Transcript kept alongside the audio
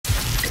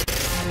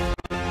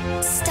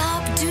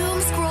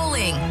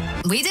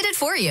We did it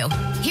for you.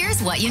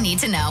 Here's what you need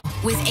to know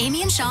with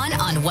Aimee+Shawn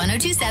on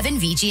 102.7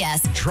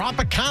 VGS.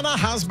 Dropicana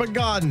has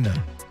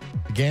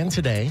began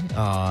today.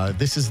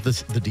 This is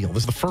the deal.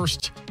 This is the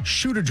first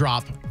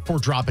shoot-a-drop for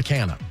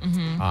Dropicana.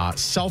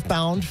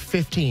 Southbound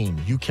 15.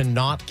 You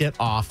cannot get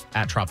off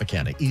at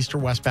Tropicana, east or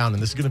westbound,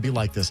 and this is going to be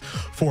like this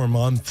for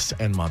months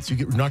and months.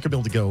 You're not going to be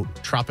able to go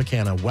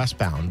Tropicana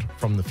westbound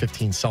from the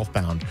 15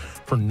 southbound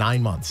for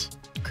 9 months.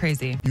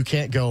 Crazy. You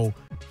can't go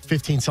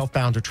 15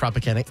 southbound to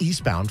Tropicana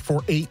eastbound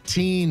for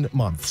 18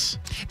 months.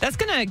 That's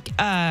going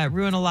to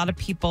ruin a lot of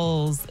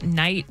people's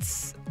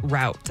nights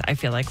route, I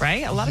feel like,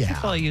 right? A lot of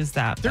people use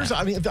that.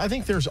 I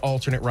think there's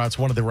alternate routes.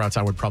 One of the routes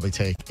I would probably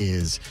take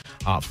is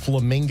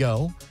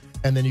Flamingo,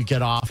 and then you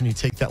get off and you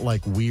take that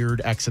like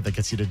weird exit that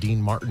gets you to Dean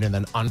Martin, and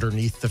then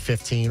underneath the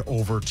 15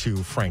 over to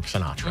Frank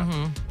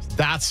Sinatra.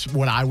 That's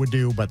what I would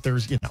do, but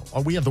there's,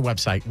 we have the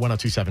website,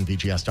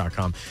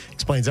 1027vgs.com.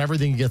 Explains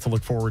everything you get to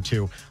look forward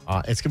to.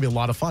 It's going to be a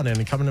lot of fun,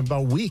 and coming in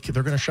about a week,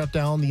 they're going to shut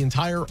down the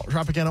entire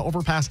Tropicana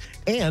overpass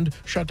and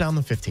shut down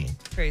the 15.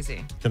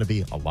 Crazy. Going to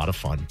be a lot of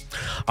fun.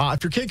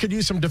 If your kid could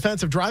use some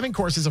defensive driving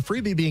courses, a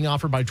freebie being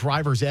offered by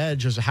Driver's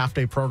Edge is a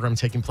half-day program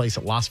taking place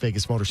at Las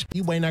Vegas Motor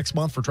Speedway next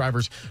month for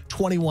drivers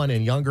 21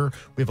 and younger.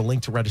 We have a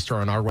link to register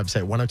on our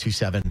website,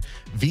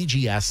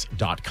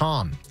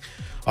 1027vgs.com.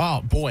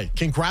 Oh, boy.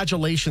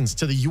 Congratulations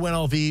to the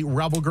UNLV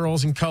Rebel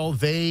Girls and Co.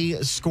 They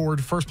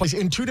scored first place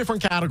in 2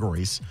 different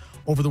categories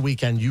over the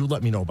weekend. You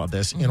let me know about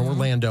this. In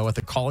Orlando at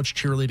the College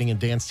Cheerleading and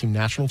Dance Team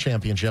National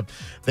Championship.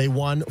 They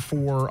won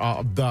for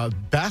the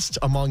best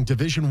among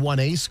Division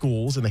 1A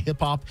schools in the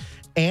hip-hop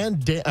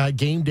and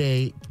game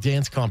day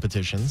dance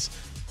competitions.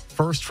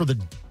 First for the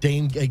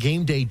game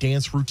day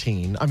dance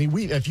routine. I mean,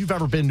 if you've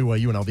ever been to a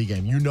UNLV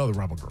game, you know the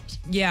Rebel Girls.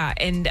 Yeah,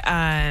 and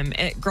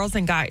girls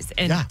and guys.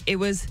 And it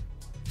was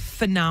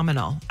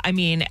phenomenal. I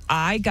mean,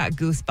 I got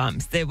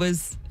goosebumps. It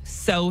was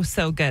so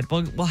good.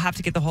 We'll have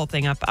to get the whole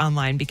thing up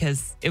online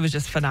because it was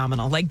just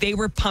phenomenal. Like, they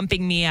were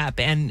pumping me up,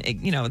 and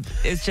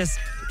it's just,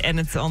 and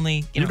it's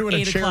only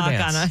 8 o'clock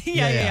dance. on a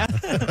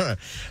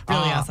really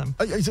awesome.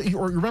 You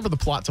remember the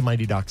plot to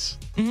Mighty Ducks?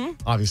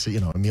 Obviously,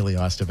 Emilio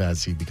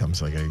Estevez, he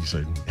becomes like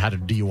had a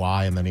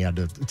DUI, and then he had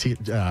to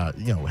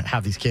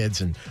have these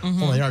kids and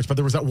all the yards. But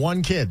there was that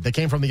one kid that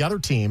came from the other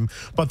team,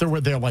 but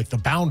they're like the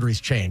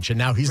boundaries changed, and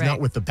now he's not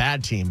with the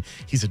bad team.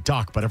 He's a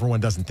duck, but everyone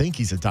doesn't think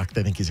he's a duck.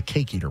 They think he's a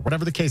cake eater.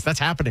 Whatever the case, that's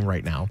happening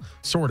right now,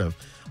 sort of.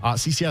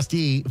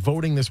 CCSD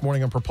voting this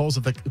morning on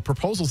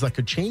proposals that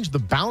could change the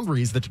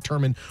boundaries that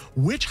determine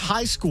which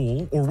high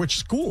school or which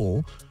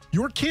school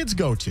your kids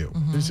go to.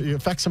 It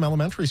affects some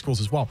elementary schools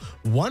as well.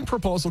 One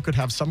proposal could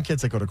have some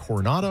kids that go to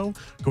Coronado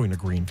going to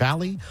Green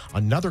Valley.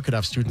 Another could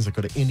have students that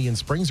go to Indian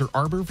Springs or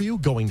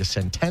Arborview going to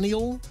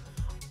Centennial.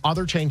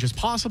 Other changes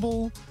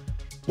possible.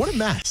 What a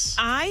mess.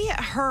 I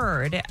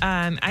heard,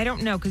 I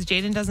don't know, because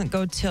Jaden doesn't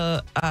go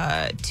to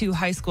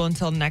high school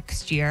until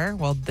next year.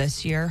 Well,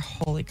 this year.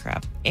 Holy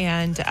crap.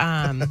 And,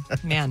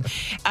 man.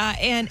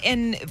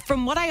 And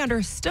from what I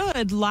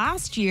understood,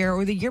 last year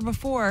or the year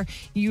before,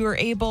 you were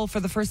able, for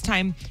the first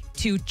time,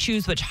 to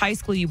choose which high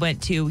school you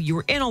went to. You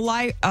were in a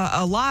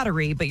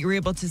lottery, but you were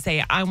able to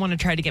say, I want to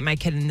try to get my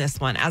kid in this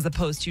one, as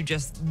opposed to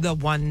just the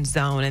one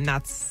zone, and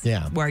that's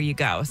where you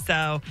go.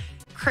 So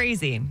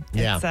crazy.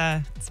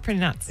 It's pretty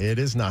nuts. It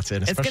is nuts.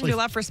 And it's going to do a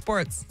lot for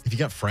sports. If you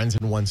got friends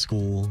in one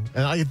school,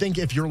 and I think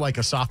if you're like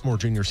a sophomore,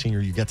 junior,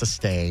 senior, you get to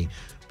stay.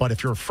 But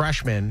if you're a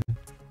freshman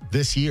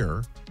this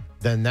year,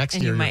 then next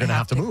year you're going to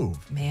have to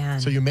move. Man.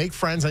 So you make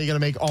friends, and you're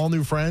going to make all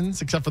new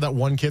friends, except for that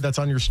one kid that's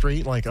on your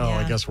street. Like,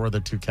 I guess we're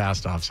the 2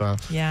 cast-offs, huh?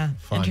 Yeah,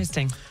 fun.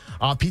 Interesting.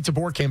 Pete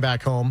Deboer came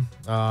back home.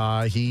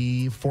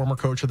 He, former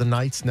coach of the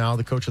Knights, now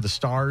the coach of the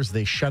Stars.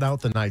 They shut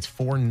out the Knights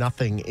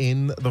 4-0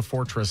 in the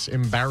Fortress.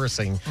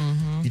 Embarrassing.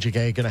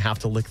 VGK going to have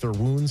to lick their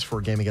wounds for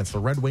a game against the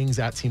Red Wings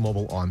at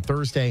T-Mobile on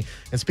Thursday.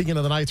 And speaking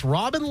of the Knights,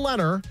 Robin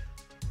Lehner,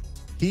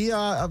 he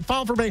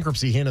filed for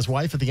bankruptcy, he and his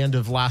wife, at the end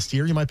of last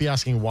year. You might be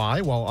asking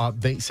why. Well,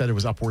 they said it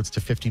was upwards to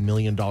 $50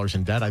 million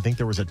in debt. I think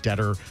there was a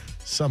debtor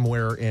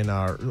somewhere in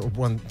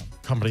one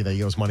company that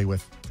he owes money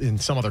with in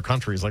some other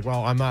country. He's like,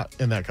 well, I'm not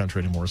in that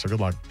country anymore, so good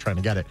luck trying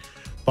to get it.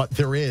 But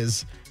there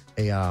is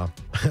a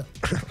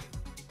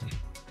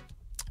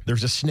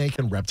there's a snake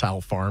and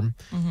reptile farm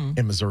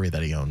in Missouri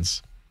that he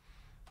owns.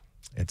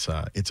 It's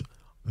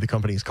the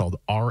company is called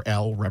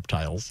RL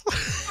Reptiles.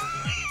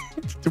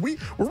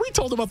 Were we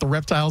told about the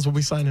reptiles when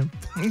we signed him?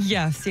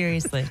 Yeah,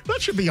 seriously.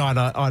 That should be on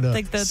a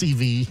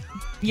CV.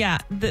 Yeah,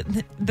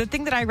 the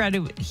thing that I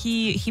read,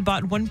 he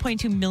bought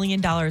 $1.2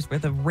 million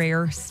worth of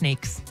rare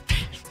snakes.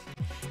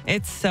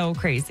 It's so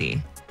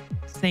crazy.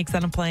 Snakes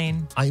on a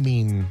plane. I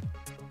mean,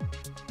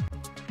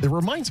 it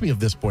reminds me of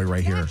this boy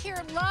right here. Back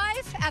here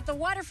live at the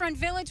Waterfront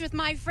Village with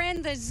my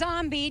friend, the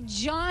zombie,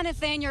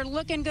 Jonathan. You're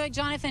looking good.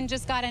 Jonathan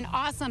just got an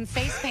awesome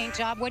face paint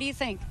job. What do you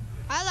think?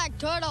 I like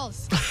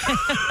turtles.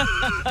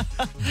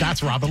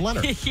 That's Robin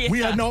Lehner. We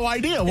had no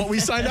idea what we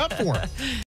signed up for.